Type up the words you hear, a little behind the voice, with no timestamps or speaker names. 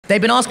They've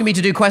been asking me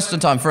to do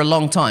Question Time for a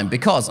long time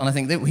because, and I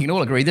think that we can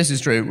all agree this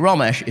is true,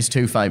 Ramesh is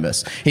too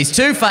famous. He's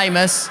too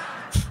famous.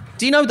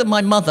 Do you know that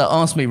my mother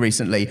asked me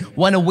recently,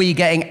 when are we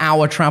getting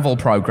our travel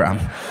program?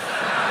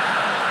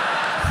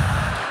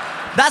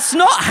 That's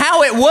not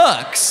how it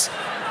works.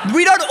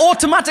 We don't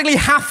automatically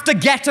have to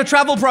get a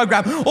travel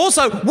program.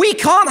 Also, we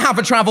can't have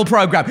a travel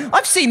program.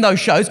 I've seen those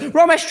shows.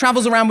 Ramesh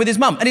travels around with his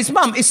mum, and his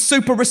mum is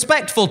super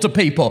respectful to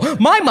people.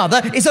 My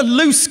mother is a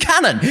loose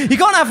cannon. You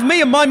can't have me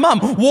and my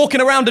mum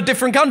walking around a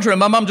different country, and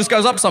my mum just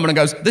goes up to someone and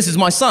goes, "This is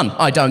my son.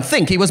 I don't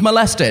think he was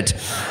molested."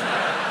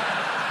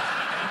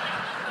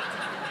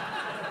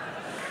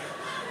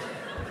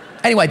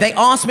 Anyway, they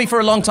asked me for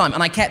a long time,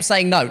 and I kept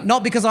saying no.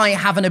 Not because I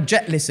have an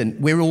Listen,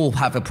 we all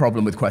have a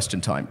problem with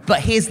Question Time. But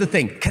here's the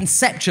thing.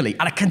 Conceptually,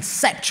 at a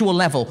conceptual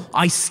level,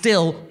 I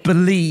still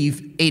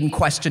believe in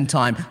Question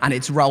Time and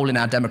its role in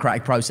our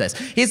democratic process.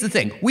 Here's the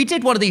thing. We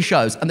did one of these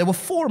shows, and there were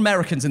 4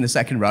 Americans in the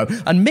second row,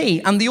 and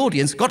me and the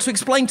audience got to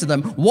explain to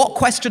them what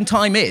Question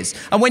Time is.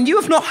 And when you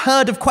have not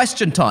heard of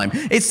Question Time,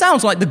 it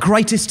sounds like the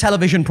greatest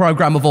television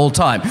program of all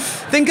time.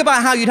 Think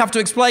about how you'd have to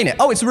explain it.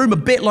 Oh, it's a room a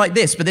bit like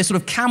this, but there's sort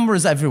of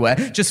cameras everywhere,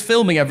 just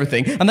filming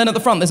everything, and then at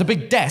the front there's a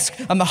big desk,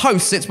 and the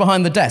host sits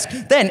behind the desk.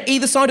 Then,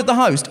 either side of the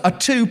host are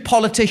 2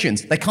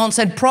 politicians. They can't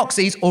send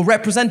proxies or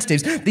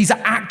representatives. These are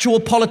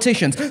actual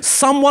politicians.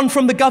 Someone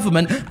from the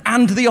government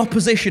and the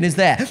opposition is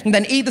there. And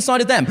then either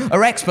side of them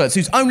are experts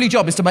whose only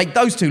job is to make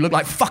those 2 look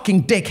like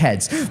fucking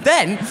dickheads.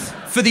 Then,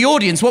 for the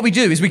audience, what we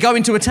do is we go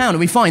into a town and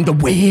we find the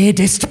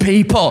weirdest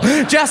people.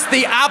 Just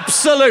the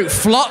absolute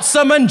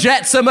flotsam and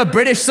jetsam of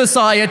British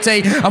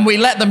society, and we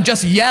let them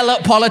just yell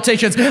at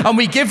politicians, and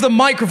we give them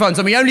microphones,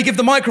 and we only give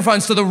the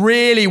microphones to the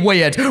really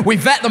weird. We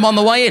vet them on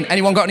the way in.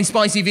 Anyone got any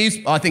spicy views?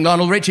 I think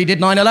Lionel Richie did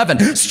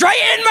 9/11.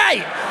 Straight in,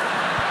 mate!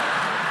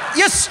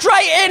 You're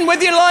straight in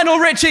with your Lionel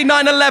Richie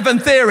 9/11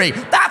 theory.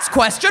 That's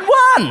question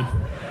 1.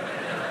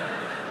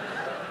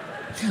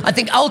 I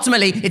think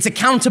ultimately it's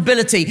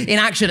accountability in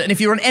action, and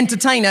if you're an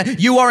entertainer,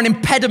 you are an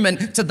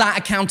impediment to that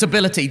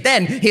accountability.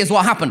 Then, here's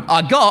what happened.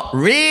 I got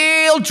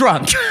real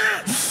drunk.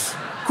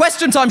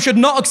 Question Time should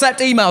not accept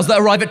emails that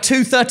arrive at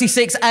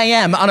 2:36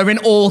 a.m. and are in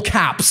all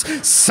caps.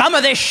 Some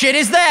of this shit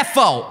is their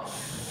fault.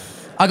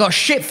 I got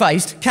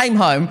shit-faced, came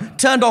home,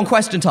 turned on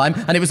Question Time,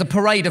 and it was a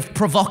parade of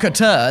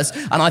provocateurs,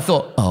 and I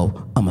thought,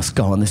 oh, I must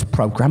go on this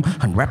programme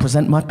and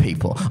represent my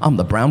people. I'm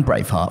the brown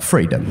Braveheart,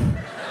 freedom.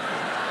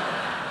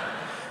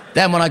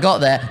 Then when I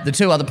got there, the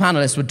 2 other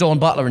panellists were Dawn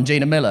Butler and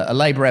Gina Miller, a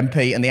Labour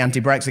MP and the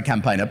anti-Brexit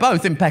campaigner,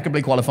 both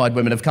impeccably qualified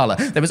women of colour.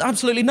 There was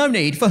absolutely no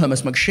need for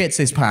Hummus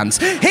McShits' pants.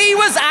 He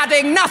was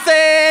adding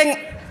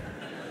nothing!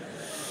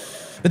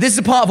 But this is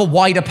a part of a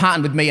wider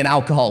pattern with me and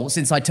alcohol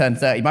since I turned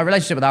 30. My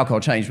relationship with alcohol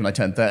changed when I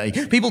turned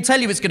 30. People tell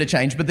you it's going to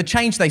change, but the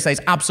change, they say,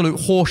 is absolute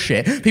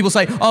horseshit. People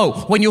say,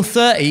 oh, when you're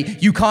 30,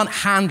 you can't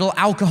handle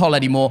alcohol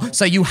anymore,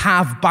 so you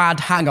have bad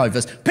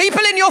hangovers.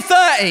 People in your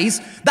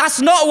 30s, that's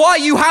not why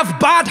you have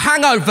bad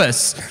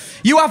hangovers.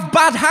 You have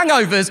bad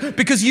hangovers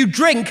because you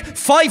drink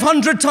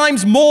 500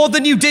 times more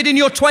than you did in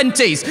your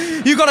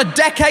 20s. You've got a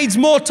decade's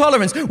more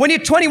tolerance. When you're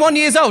 21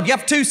 years old, you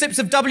have 2 sips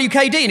of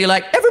WKD and you're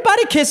like,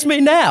 everybody kiss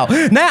me now.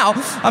 Now,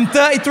 I'm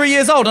 33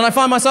 years old and I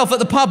find myself at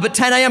the pub at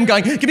 10 a.m.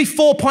 going, give me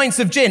 4 pints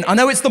of gin. I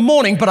know it's the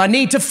morning, but I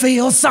need to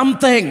feel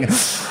something.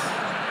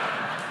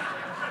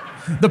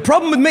 The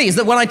problem with me is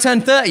that when I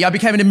turned 30, I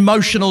became an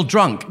emotional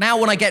drunk. Now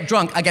when I get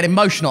drunk, I get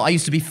emotional. I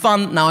used to be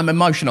fun, now I'm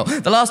emotional.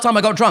 The last time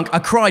I got drunk, I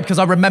cried because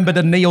I remembered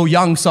a Neil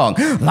Young song.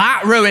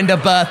 That ruined a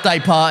birthday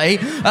party.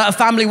 At a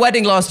family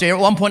wedding last year, at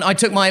one point I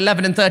took my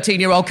 11 and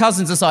 13-year-old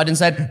cousins aside and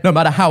said, no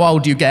matter how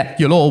old you get,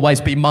 you'll always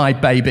be my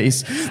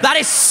babies. That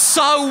is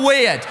so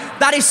weird.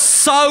 That is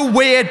so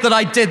weird that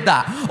I did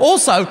that.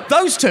 Also,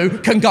 those 2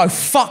 can go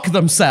fuck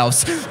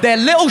themselves. They're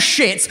little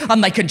shits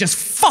and they can just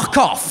fuck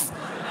off.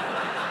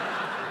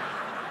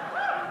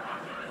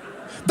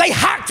 They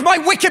hacked my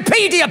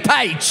Wikipedia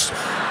page.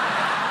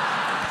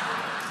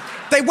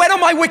 They went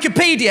on my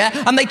Wikipedia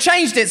and they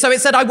changed it so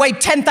it said I weighed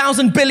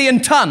 10,000 billion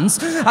tons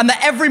and that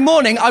every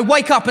morning I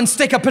wake up and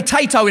stick a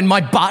potato in my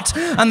butt,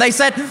 and they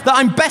said that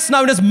I'm best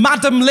known as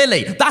Madam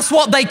Lily. That's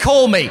what they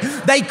call me.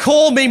 They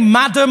call me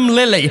Madam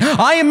Lily.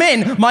 I am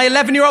in my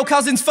 11-year-old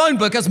cousin's phone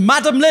book as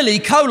Madam Lily,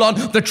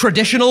 the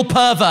traditional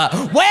pervert.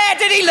 Where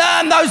did he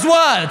learn those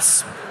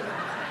words?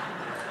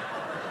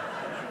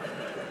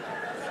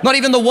 Not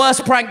even the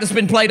worst prank that's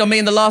been played on me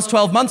in the last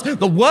 12 months.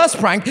 The worst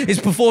prank is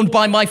performed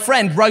by my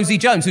friend Rosie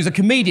Jones, who's a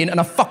comedian and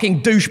a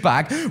fucking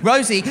douchebag.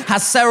 Rosie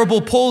has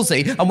cerebral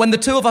palsy, and when the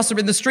 2 of us are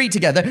in the street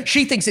together,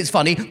 she thinks it's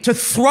funny to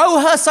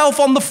throw herself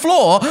on the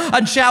floor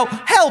and shout,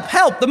 help,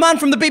 help, the man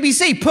from the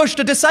BBC pushed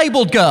a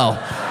disabled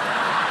girl.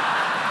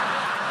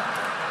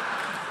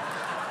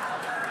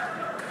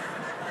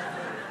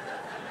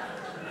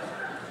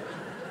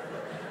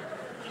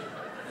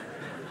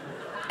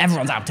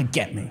 Everyone's out to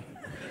get me.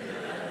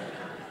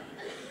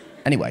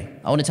 Anyway,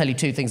 I want to tell you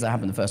two things that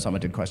happened the first time I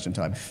did Question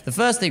Time. The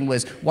first thing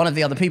was one of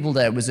the other people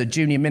there was a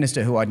junior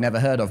minister who I'd never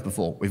heard of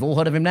before. We've all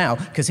heard of him now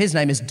because his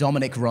name is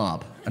Dominic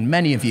Raab. And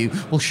many of you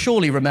will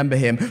surely remember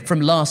him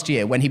from last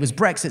year when he was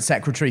Brexit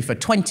secretary for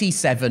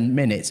 27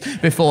 minutes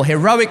before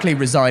heroically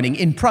resigning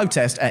in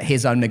protest at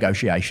his own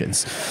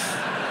negotiations.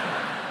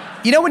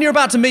 You know when you're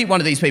about to meet one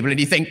of these people and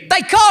you think,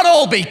 they can't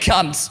all be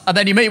cunts, and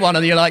then you meet one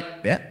and you're like,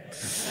 yeah.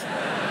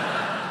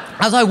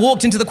 As I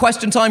walked into the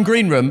Question Time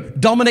green room,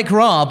 Dominic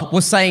Raab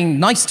was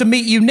saying, nice to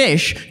meet you,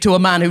 Nish, to a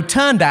man who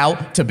turned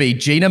out to be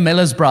Gina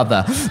Miller's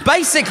brother.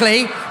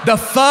 Basically, the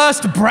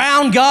first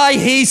brown guy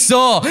he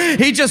saw.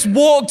 He just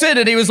walked in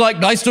and he was like,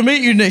 nice to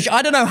meet you, Nish.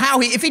 I don't know how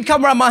if he'd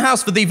come around my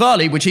house for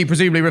Diwali, which he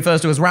presumably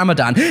refers to as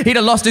Ramadan, he'd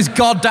have lost his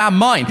goddamn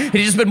mind.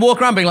 He'd just been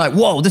walking around being like,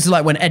 whoa, this is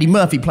like when Eddie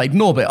Murphy played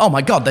Norbit. Oh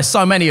my God, there's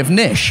so many of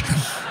Nish.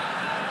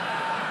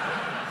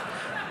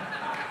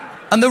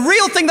 And the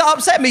real thing that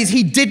upset me is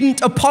he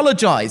didn't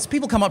apologise.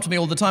 People come up to me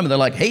all the time and they're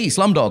like, hey,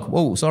 Slumdog,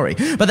 whoa, sorry.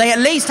 But they at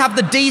least have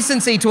the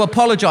decency to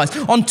apologise.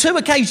 On 2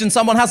 occasions,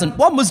 someone hasn't.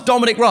 One was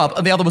Dominic Raab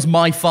and the other was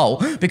my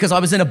fault because I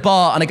was in a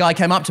bar and a guy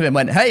came up to him and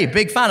went, hey,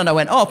 big fan. And I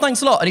went, oh,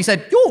 thanks a lot. And he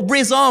said, you're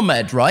Riz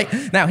Ahmed, right?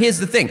 Now, here's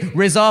the thing.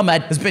 Riz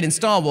Ahmed has been in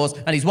Star Wars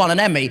and he's won an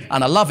Emmy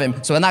and I love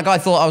him. So when that guy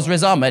thought I was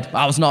Riz Ahmed,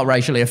 I was not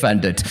racially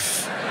offended.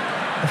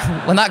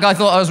 When that guy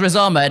thought I was Riz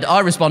Ahmed, I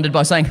responded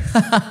by saying,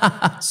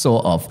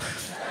 sort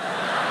of.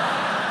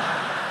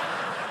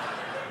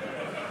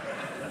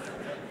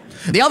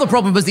 The other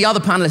problem was the other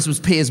panellist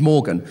was Piers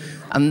Morgan.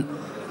 And...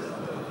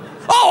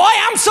 oh,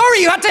 I am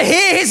sorry you had to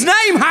hear his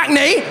name,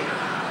 Hackney!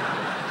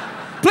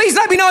 Please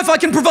let me know if I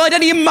can provide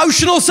any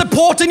emotional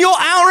support in your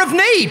hour of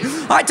need.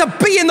 I had to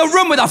be in the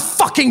room with a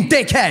fucking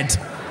dickhead.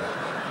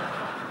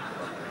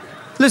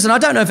 Listen, I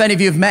don't know if any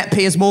of you have met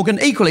Piers Morgan.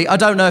 Equally, I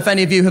don't know if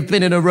any of you have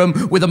been in a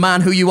room with a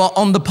man who you are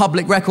on the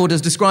public record as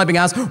describing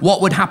as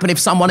what would happen if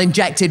someone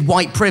injected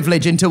white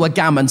privilege into a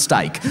gammon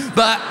steak.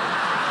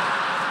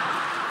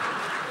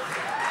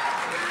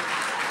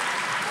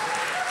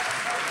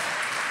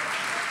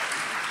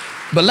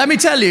 But let me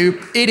tell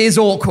you, it is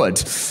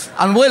awkward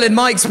and will, in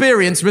my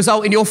experience,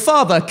 result in your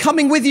father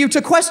coming with you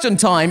to Question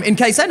Time in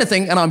case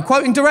anything, and I'm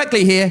quoting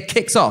directly here,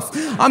 kicks off.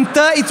 I'm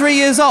 33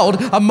 years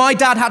old and my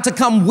dad had to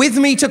come with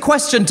me to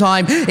Question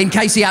Time in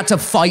case he had to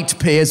fight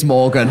Piers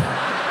Morgan.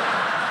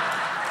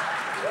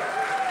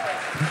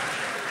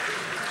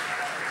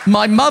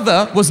 My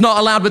mother was not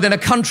allowed within a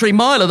country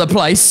mile of the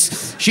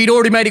place. She'd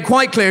already made it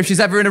quite clear if she's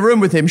ever in a room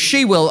with him,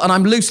 she will, and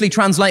I'm loosely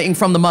translating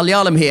from the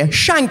Malayalam here,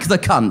 shank the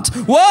cunt.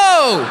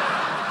 Whoa!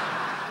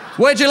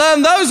 Where'd you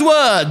learn those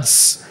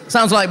words?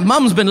 Sounds like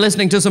Mum's been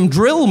listening to some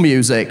drill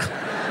music.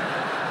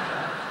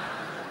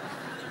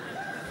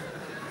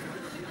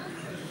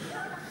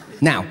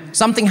 Now,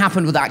 something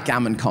happened with that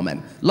gammon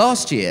comment.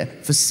 Last year,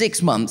 for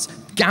 6 months,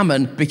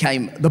 gammon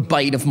became the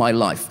bane of my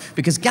life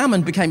because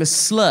gammon became a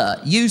slur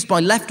used by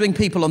left-wing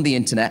people on the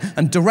internet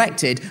and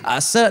directed at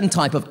a certain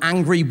type of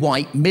angry,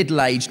 white,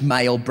 middle-aged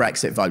male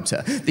Brexit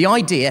voter. The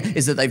idea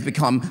is that they've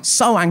become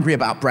so angry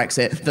about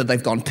Brexit that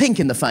they've gone pink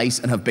in the face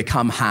and have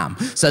become ham.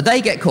 So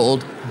they get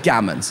called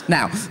gammons.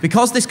 Now,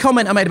 because this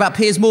comment I made about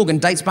Piers Morgan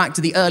dates back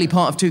to the early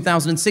part of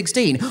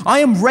 2016, I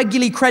am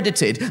regularly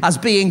credited as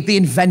being the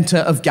inventor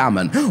of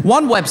gammon.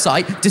 One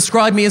website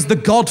described me as the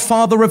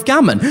godfather of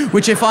gammon,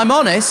 which, if I'm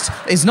honest,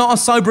 is not a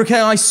sobriquet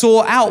I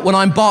sought out when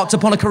I embarked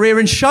upon a career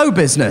in show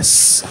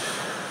business.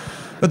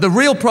 But the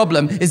real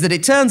problem is that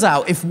it turns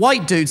out if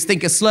white dudes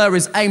think a slur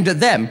is aimed at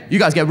them, you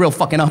guys get real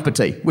fucking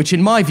uppity, which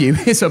in my view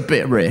is a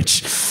bit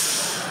rich.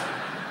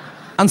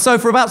 And so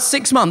for about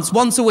 6 months,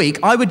 once a week,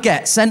 I would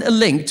get sent a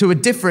link to a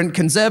different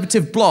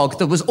conservative blog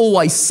that was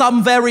always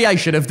some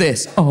variation of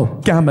this. Oh,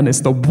 gammon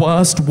is the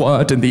worst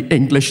word in the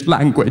English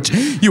language.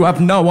 You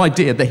have no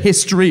idea the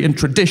history and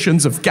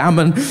traditions of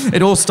gammon.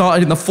 It all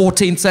started in the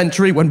 14th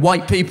century when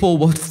white people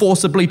were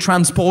forcibly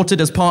transported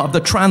as part of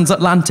the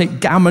transatlantic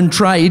gammon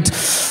trade.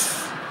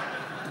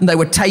 And they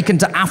were taken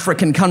to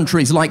African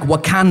countries like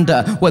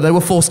Wakanda, where they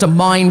were forced to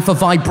mine for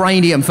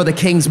vibranium for the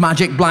King's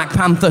magic Black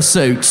Panther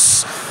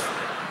suits.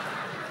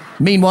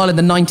 Meanwhile, in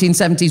the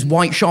 1970s,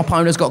 white shop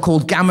owners got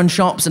called gammon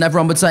shops, and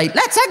everyone would say,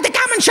 let's hit the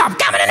gammon shop,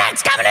 gammon and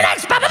eggs, ba ba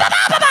ba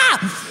ba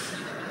ba.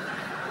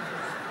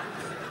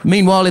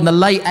 Meanwhile, in the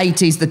late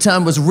 80s, the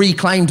term was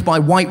reclaimed by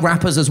white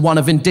rappers as one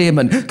of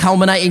endearment,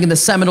 culminating in the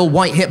seminal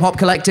white hip-hop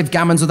collective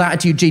Gammons with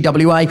Attitude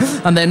GWA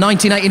and their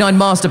 1989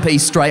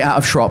 masterpiece, Straight Out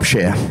of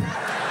Shropshire.